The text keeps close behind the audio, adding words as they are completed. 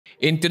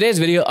In today's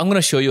video, I'm going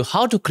to show you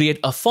how to create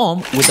a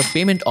form with a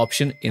payment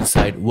option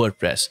inside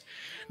WordPress.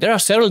 There are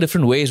several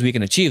different ways we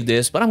can achieve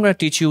this, but I'm going to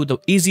teach you the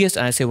easiest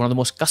and I say one of the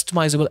most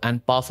customizable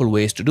and powerful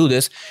ways to do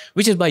this,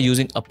 which is by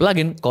using a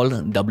plugin called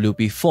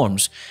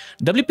WPForms.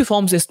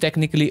 WPForms is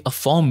technically a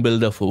form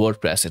builder for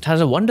WordPress. It has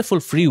a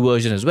wonderful free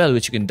version as well,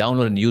 which you can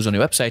download and use on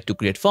your website to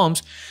create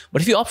forms.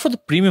 But if you opt for the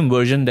premium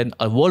version, then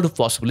a world of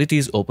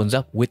possibilities opens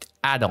up with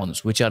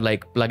add-ons, which are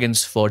like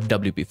plugins for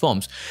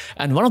WPForms.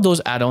 And one of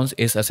those add-ons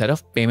is a set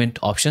of payment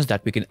options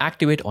that we can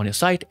activate on your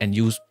site and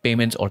use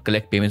payments or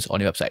collect payments on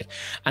your website.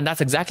 And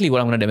that's exactly what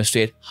I'm going to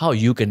demonstrate how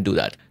you can do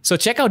that. So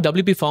check out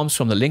WPForms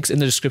from the links in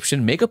the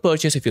description. Make a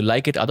purchase if you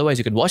like it. Otherwise,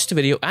 you can watch the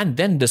video and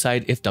then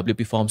decide if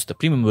WPForms, the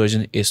premium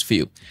version, is for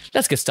you.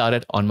 Let's get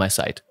started on my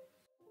site.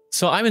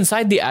 So I'm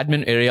inside the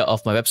admin area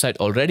of my website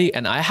already,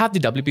 and I have the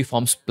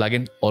WPForms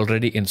plugin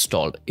already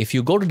installed. If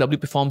you go to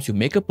WPForms, you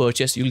make a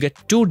purchase, you'll get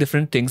two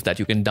different things that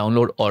you can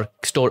download or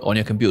store on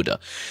your computer.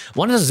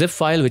 One is a zip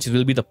file, which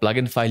will be the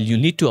plugin file you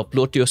need to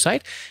upload to your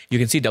site. You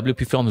can see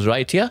WPForms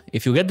right here.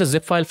 If you get the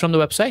zip file from the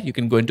website, you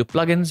can go into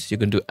plugins, you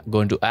can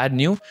go into add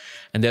new,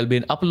 and there'll be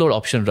an upload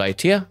option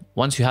right here.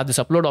 Once you have this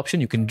upload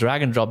option, you can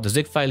drag and drop the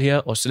zip file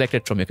here or select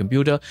it from your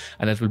computer,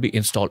 and it will be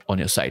installed on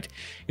your site.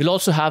 You'll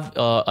also have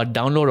a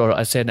download, or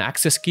I say an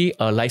access key,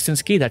 a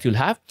license key that you'll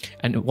have.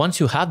 And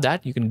once you have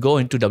that, you can go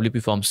into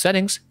WPForms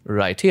settings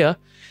right here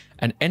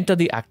and enter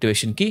the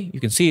activation key.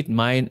 You can see it,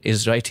 mine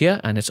is right here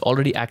and it's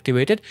already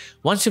activated.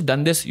 Once you've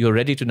done this, you're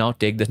ready to now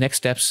take the next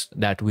steps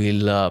that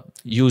will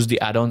use the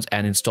add-ons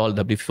and install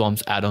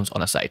WPForms add-ons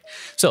on a site.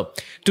 So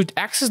to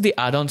access the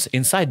add-ons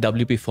inside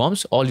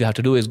WPForms, all you have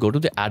to do is go to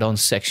the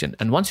add-ons section.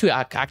 And once you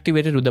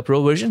activate it with the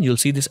pro version, you'll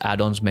see this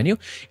add-ons menu.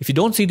 If you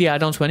don't see the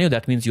add-ons menu,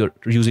 that means you're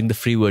using the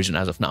free version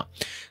as of now.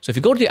 So if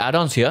you go to the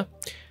add-ons here,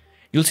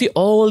 you'll see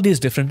all these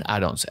different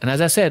add-ons. And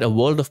as I said, a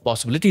world of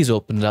possibilities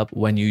opens up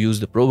when you use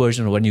the pro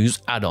version or when you use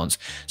add-ons.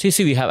 So you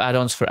see we have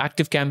add-ons for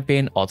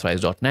ActiveCampaign,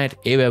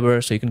 Authorize.net,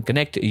 Aweber, so you can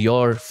connect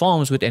your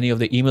forms with any of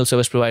the email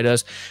service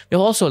providers. We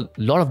have also a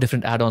lot of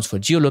different add-ons for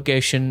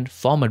geolocation,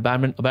 form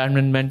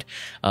abandonment,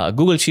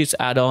 Google Sheets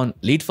add-on,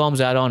 lead forms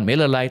add-on,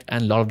 MailerLite,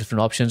 and a lot of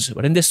different options.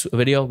 But in this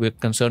video, we're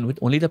concerned with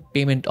only the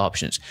payment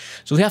options.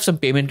 So we have some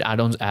payment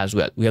add-ons as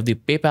well. We have the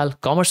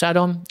PayPal Commerce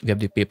add-on, we have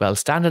the PayPal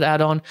Standard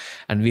add-on,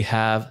 and we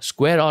have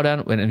Square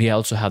add-on, and we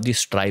also have the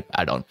Stripe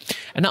add-on.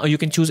 And now you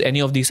can choose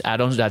any of these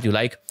add-ons that you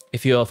like.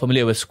 If you're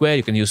familiar with Square,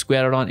 you can use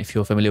Square add-on. If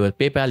you're familiar with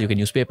PayPal, you can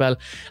use PayPal.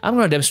 I'm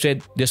going to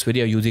demonstrate this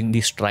video using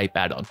the Stripe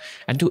add-on.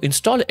 And to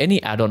install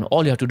any add-on,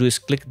 all you have to do is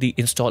click the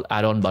install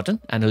add-on button,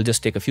 and it'll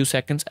just take a few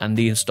seconds and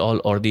the install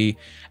or the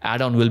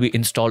add-on will be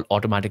installed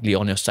automatically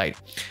on your site.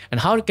 And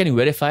how can you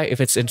verify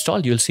if it's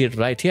installed? You'll see it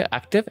right here,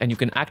 active, and you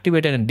can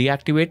activate it and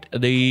deactivate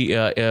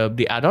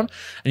the add-on.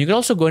 And you can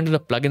also go into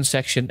the plugin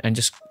section and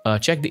just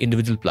check the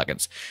individual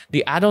plugins.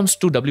 The add-ons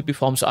to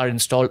WPForms are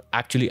installed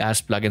actually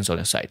as plugins on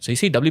your site. So you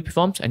see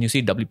WPForms and you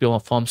see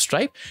WPForms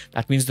Stripe.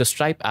 That means the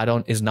Stripe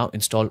add-on is now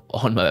installed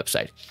on my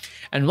website.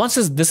 And once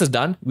this is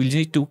done, we'll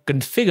need to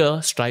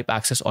configure Stripe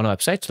access on our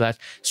website so that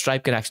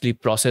Stripe can actually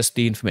process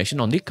the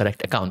information on the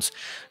correct accounts.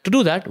 To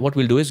do that, what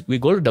we'll do is we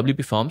go to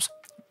WPForms,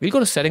 we'll go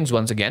to settings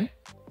once again,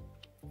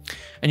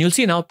 and you'll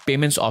see now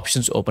payments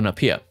options open up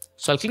here.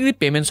 So I'll click the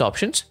payments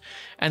options,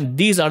 and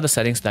these are the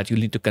settings that you'll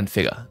need to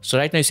configure. So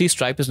right now you see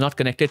Stripe is not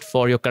connected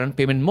for your current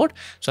payment mode.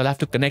 So I'll have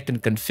to connect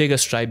and configure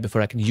Stripe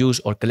before I can use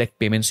or collect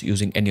payments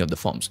using any of the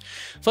forms.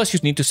 First,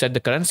 you need to set the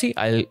currency.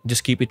 I'll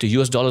just keep it to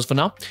US dollars for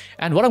now.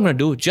 And what I'm going to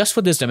do just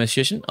for this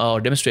demonstration,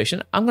 I'm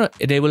going to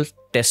enable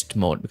test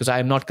mode because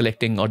I'm not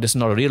collecting, or this is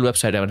not a real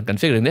website I'm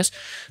configuring this.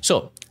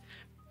 So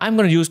I'm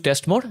going to use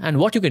test mode, and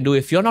what you can do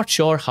if you're not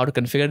sure how to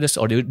configure this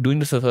or you're doing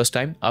this for the first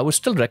time, I would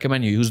still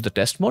recommend you use the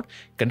test mode,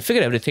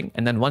 configure everything,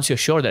 and then once you're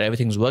sure that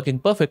everything's working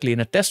perfectly in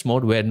a test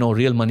mode where no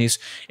real money is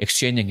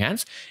exchanging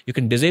hands, you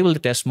can disable the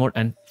test mode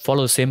and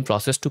follow the same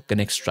process to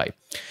connect Stripe.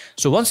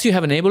 So once you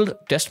have enabled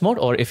test mode,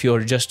 or if you're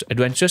just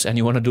adventurous and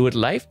you want to do it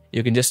live,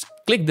 you can just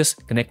click this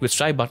connect with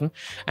Stripe button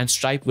and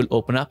Stripe will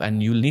open up,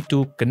 and you'll need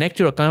to connect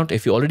your account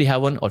if you already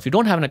have one, or if you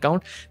don't have an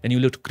account, then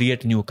you'll have to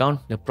create a new account.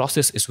 The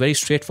process is very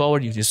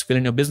straightforward. You just fill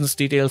in your business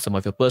details, some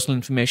of your personal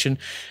information,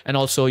 and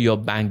also your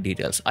bank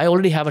details. I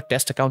already have a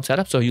test account set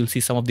up, so you'll see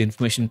some of the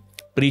information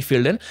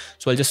pre-filled in.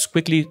 So I'll just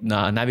quickly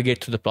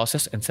navigate through the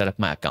process and set up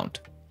my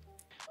account.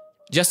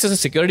 Just as a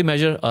security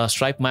measure,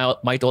 Stripe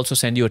might also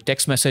send you a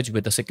text message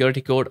with a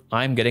security code.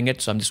 I'm getting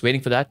it, so I'm just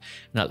waiting for that,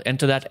 and I'll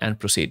enter that and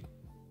proceed.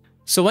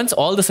 So once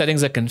all the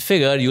settings are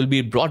configured, you'll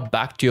be brought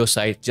back to your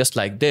site just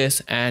like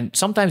this. And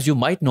sometimes you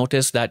might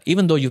notice that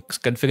even though you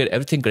configured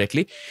everything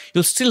correctly,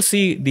 you'll still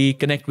see the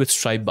connect with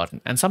Stripe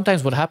button. And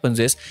sometimes what happens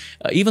is,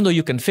 even though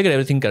you configured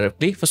everything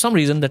correctly, for some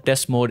reason, the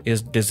test mode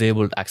is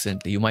disabled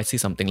accidentally. You might see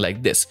something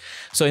like this.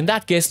 So in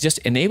that case, just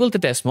enable the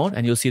test mode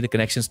and you'll see the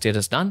connection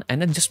status done.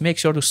 And then just make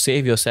sure to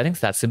save your settings.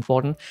 That's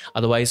important.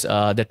 Otherwise,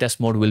 the test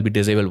mode will be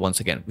disabled once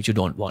again, which you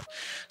don't want.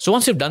 So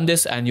once you've done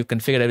this and you've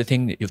configured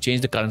everything, you've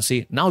changed the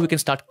currency, now we can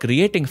start creating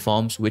creating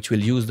forms which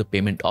will use the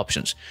payment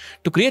options.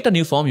 To create a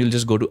new form, you'll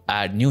just go to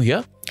add new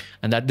here,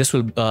 and this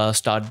will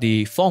start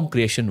the form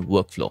creation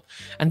workflow.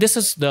 And this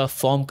is the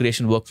form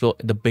creation workflow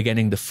at the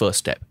beginning, the first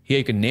step. Here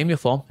you can name your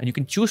form and you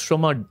can choose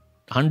from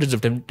hundreds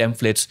of different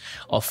templates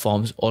of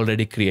forms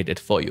already created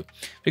for you.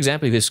 For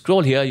example, if you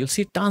scroll here, you'll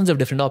see tons of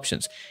different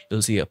options.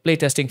 You'll see a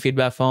playtesting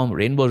feedback form,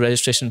 rainbow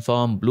registration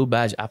form, blue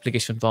badge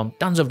application form,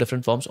 tons of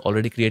different forms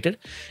already created.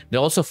 There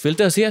are also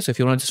filters here. So if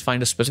you want to just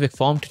find a specific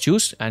form to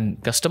choose and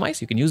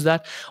customize, you can use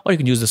that, or you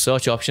can use the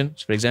search option.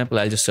 So for example,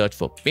 I'll just search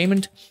for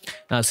payment.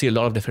 And I'll see a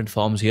lot of different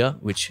forms here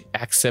which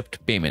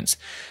accept payments.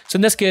 So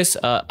in this case,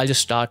 I'll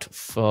just start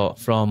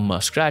from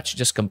scratch,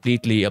 just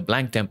completely a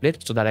blank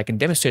template so that I can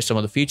demonstrate some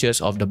of the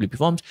features of WP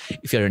Forms.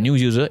 If you're a new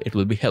user, it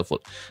will be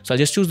helpful. So I'll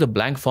just choose the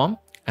blank form,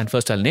 and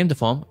first I'll name the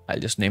form. I'll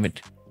just name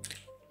it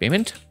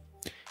payment,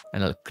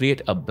 and I'll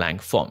create a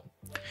blank form.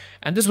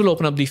 And this will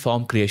open up the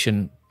form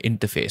creation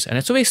interface. And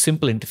it's a very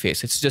simple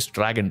interface. It's just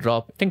drag and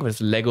drop. Think of it as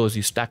Legos,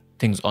 you stack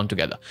things on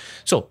together.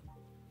 So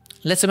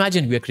let's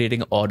imagine we are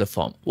creating an order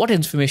form. What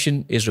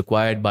information is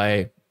required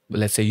by,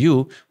 let's say,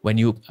 you when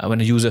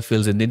a user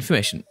fills in the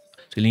information?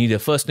 So you'll need your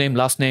first name,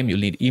 last name,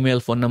 you'll need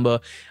email, phone number,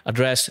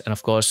 address, and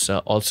of course,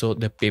 also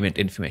the payment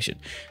information.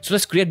 So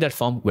let's create that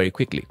form very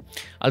quickly.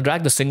 I'll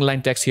drag the single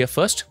line text here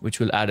first, which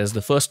will add as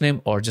the first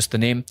name or just the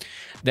name.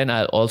 Then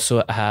I'll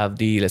also have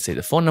let's say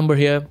the phone number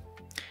here.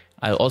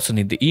 I'll also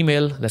need the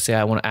email. Let's say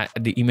I want to add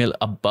the email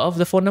above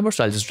the phone number.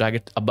 So I'll just drag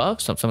it above,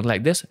 something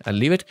like this. I'll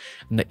leave it,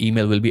 and the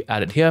email will be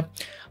added here.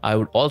 I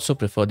would also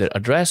prefer their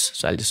address.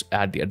 So I'll just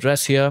add the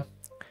address here.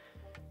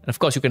 And of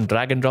course, you can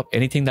drag and drop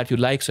anything that you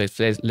like. So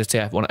let's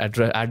say I want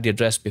to add the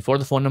address before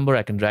the phone number,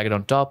 I can drag it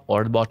on top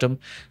or the bottom.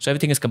 So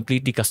everything is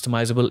completely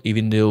customizable,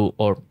 even though,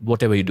 or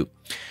whatever you do.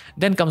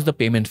 Then comes the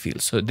payment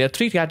fields. So there are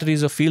three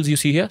categories of fields you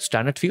see here: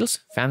 standard fields,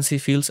 fancy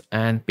fields,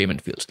 and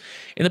payment fields.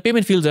 In the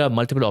payment fields, there are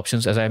multiple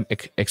options. As I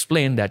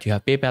explained, that you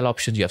have PayPal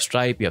options, you have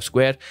Stripe, you have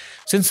Square.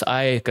 Since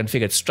I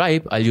configured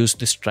Stripe, I'll use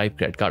this Stripe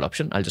credit card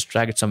option. I'll just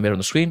drag it somewhere on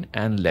the screen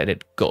and let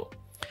it go.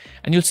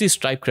 And you'll see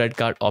Stripe credit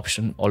card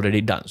option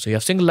already done. So you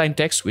have single line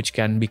text, which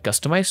can be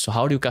customized. So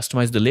how do you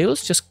customize the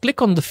labels? Just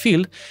click on the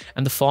field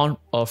and the font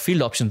or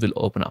field options will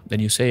open up. Then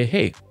you say,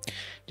 hey,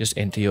 just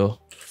enter your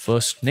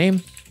first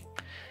name.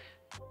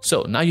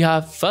 So now you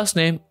have first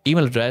name,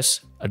 email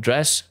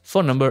address,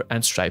 phone number,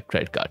 and Stripe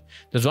credit card.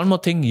 There's one more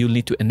thing you'll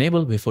need to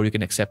enable before you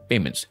can accept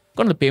payments.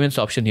 Go to the payments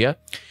option here.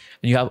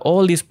 And you have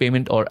all these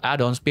payment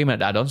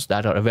add-ons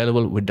that are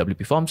available with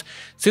WP Forms.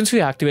 Since we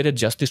activated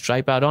just the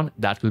Stripe add-on,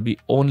 that will be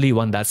only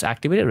one that's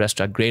activated.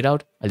 Rest are grayed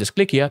out. I'll just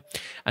click here.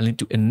 I'll need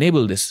to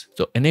enable this.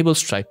 So enable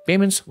Stripe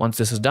payments. Once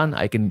this is done,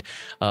 I can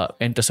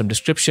enter some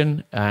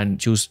description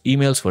and choose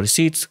emails for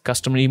receipts,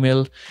 customer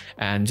email,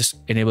 and just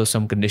enable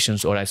some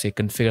conditions, or I say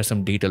configure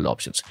some detailed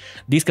options.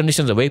 These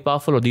conditions are very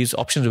powerful, or these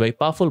options are very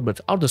powerful,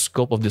 but out of the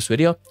scope of this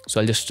video.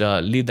 So I'll just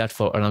leave that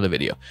for another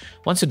video.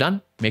 Once you're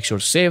done, make sure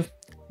to save.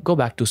 Go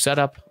back to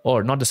setup,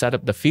 or not the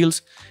setup, the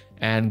fields,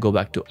 and go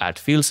back to add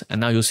fields. And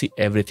now you'll see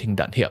everything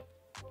done here.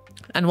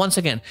 And once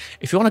again,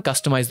 if you want to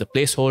customize the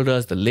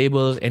placeholders, the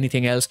labels,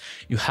 anything else,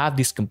 you have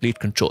these complete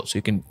control. So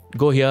you can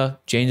go here,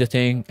 change the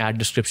thing, add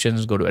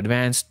descriptions, go to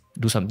advanced,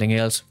 do something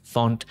else,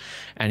 font,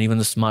 and even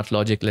the smart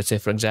logic. Let's say,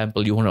 for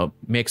example, you want to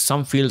make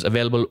some fields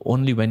available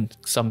only when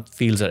some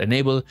fields are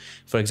enabled.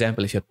 For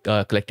example, if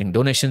you're collecting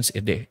donations,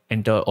 if they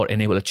enter or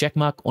enable a check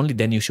mark, only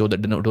then you show the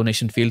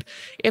donation field.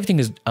 Everything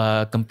is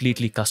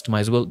completely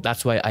customizable.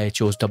 That's why I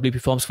chose WP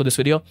Forms for this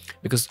video,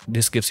 because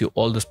this gives you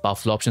all those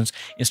powerful options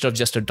instead of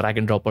just a drag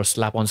and drop or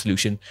slap on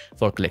solution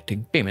for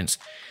collecting payments.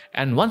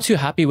 And once you're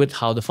happy with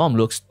how the form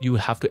looks, you will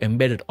have to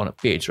embed it on a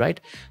page,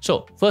 right?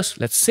 So first,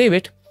 let's save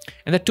it.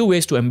 And there are two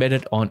ways to embed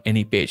it on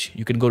any page.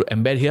 You can go to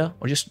embed here,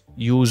 or just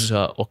use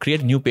or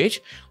create a new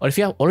page. Or if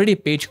you have already a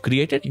page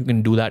created, you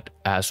can do that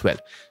as well.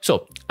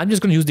 So I'm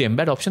just going to use the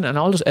embed option, and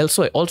I'll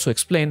also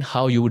explain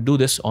how you would do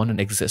this on an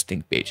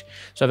existing page.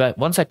 So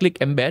once I click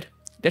embed,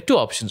 there are two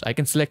options. I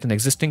can select an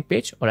existing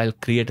page, or I'll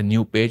create a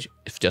new page.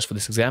 If just for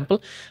this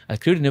example, I'll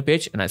create a new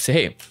page and I say,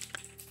 hey,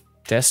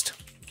 test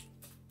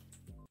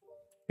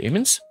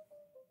payments.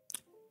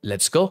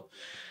 Let's go.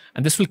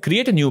 And this will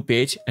create a new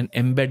page and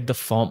embed the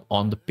form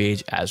on the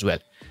page as well.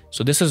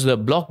 So this is the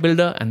block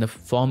builder, and the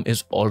form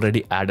is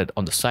already added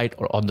on the site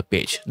or on the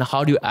page. Now,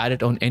 how do you add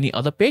it on any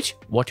other page?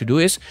 What you do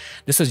is,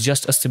 this is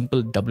just a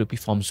simple WP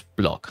Forms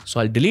block. So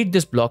I'll delete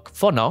this block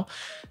for now.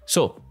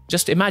 So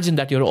just imagine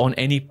that you're on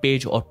any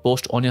page or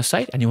post on your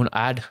site and you want to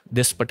add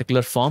this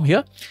particular form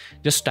here.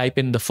 Just type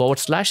in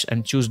the /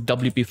 and choose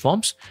WP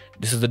Forms.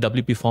 This is the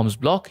WP Forms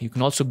block. You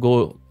can also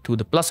go to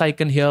the plus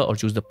icon here, or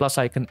choose the plus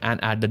icon and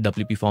add the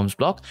WP Forms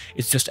block.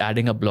 It's just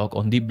adding a block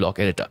on the block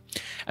editor.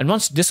 And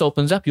once this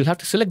opens up, you'll have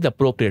to select the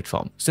appropriate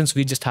form. Since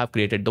we just have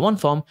created the one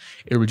form,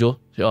 it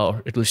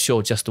will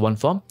show just the one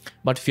form.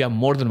 But if you have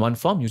more than one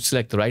form, you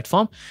select the right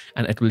form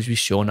and it will be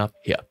shown up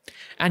here.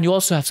 And you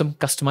also have some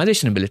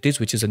customization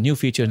abilities, which is a new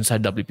feature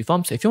inside WP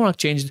Forms. If you want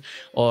to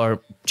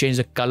change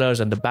the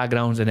colors and the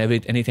backgrounds and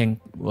anything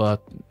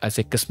I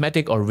say,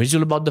 cosmetic or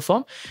visual about the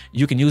form,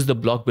 you can use the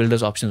block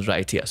builders options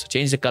right here. So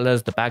change the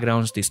colors, the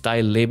backgrounds, the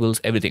style,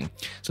 labels, everything.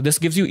 So this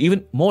gives you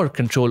even more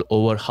control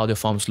over how the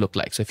forms look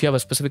like. So if you have a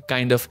specific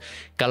kind of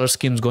color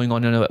schemes going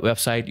on your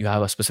website, you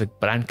have a specific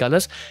brand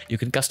colors, you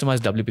can customize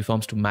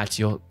WPForms to match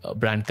your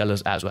brand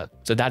colors as well.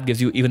 So that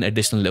gives you even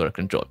additional layer of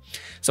control.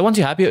 So once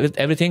you're happy with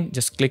everything,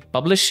 just click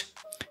publish,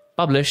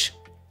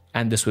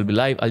 and this will be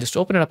live. I'll just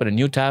open it up in a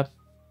new tab.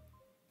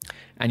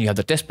 And you have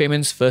the test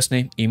payments, first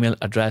name, email,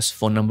 address,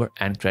 phone number,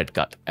 and credit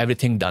card.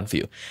 Everything done for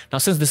you. Now,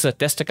 since this is a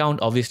test account,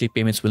 obviously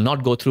payments will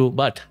not go through,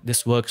 but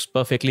this works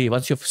perfectly.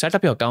 Once you've set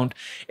up your account,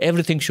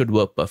 everything should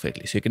work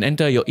perfectly. So you can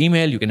enter your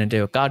email, you can enter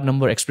your card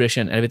number,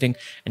 expiration, everything,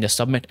 and just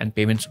submit, and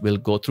payments will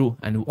go through.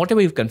 And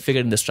whatever you've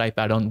configured in the Stripe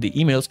add-on, the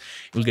emails,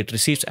 you'll get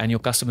receipts, and your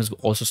customers will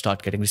also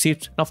start getting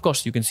receipts. And of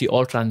course, you can see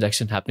all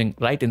transactions happening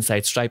right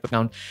inside Stripe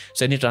account.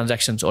 So any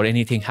transactions or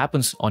anything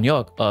happens on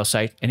your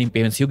site, any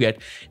payments you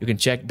get, you can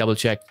check, double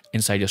check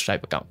inside your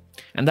Stripe account.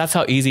 And that's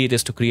how easy it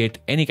is to create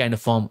any kind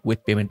of form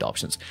with payment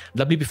options.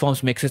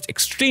 WPForms makes it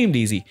extremely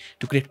easy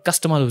to create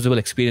customizable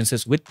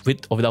experiences with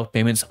or without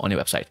payments on your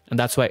website. And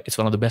that's why it's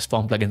one of the best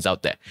form plugins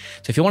out there.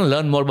 So if you want to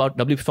learn more about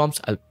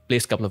WPForms, I'll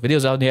place a couple of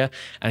videos out here.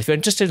 And if you're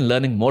interested in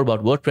learning more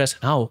about WordPress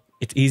and how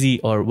it's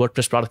easy, or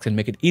WordPress products can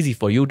make it easy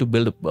for you to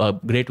build a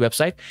great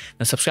website,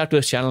 then subscribe to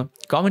this channel,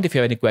 comment if you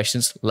have any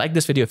questions, like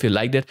this video if you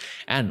liked it,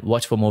 and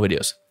watch for more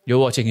videos. You're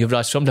watching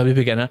Yuvraj from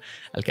WP Kenner.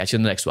 I'll catch you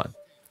in the next one.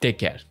 Take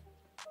care.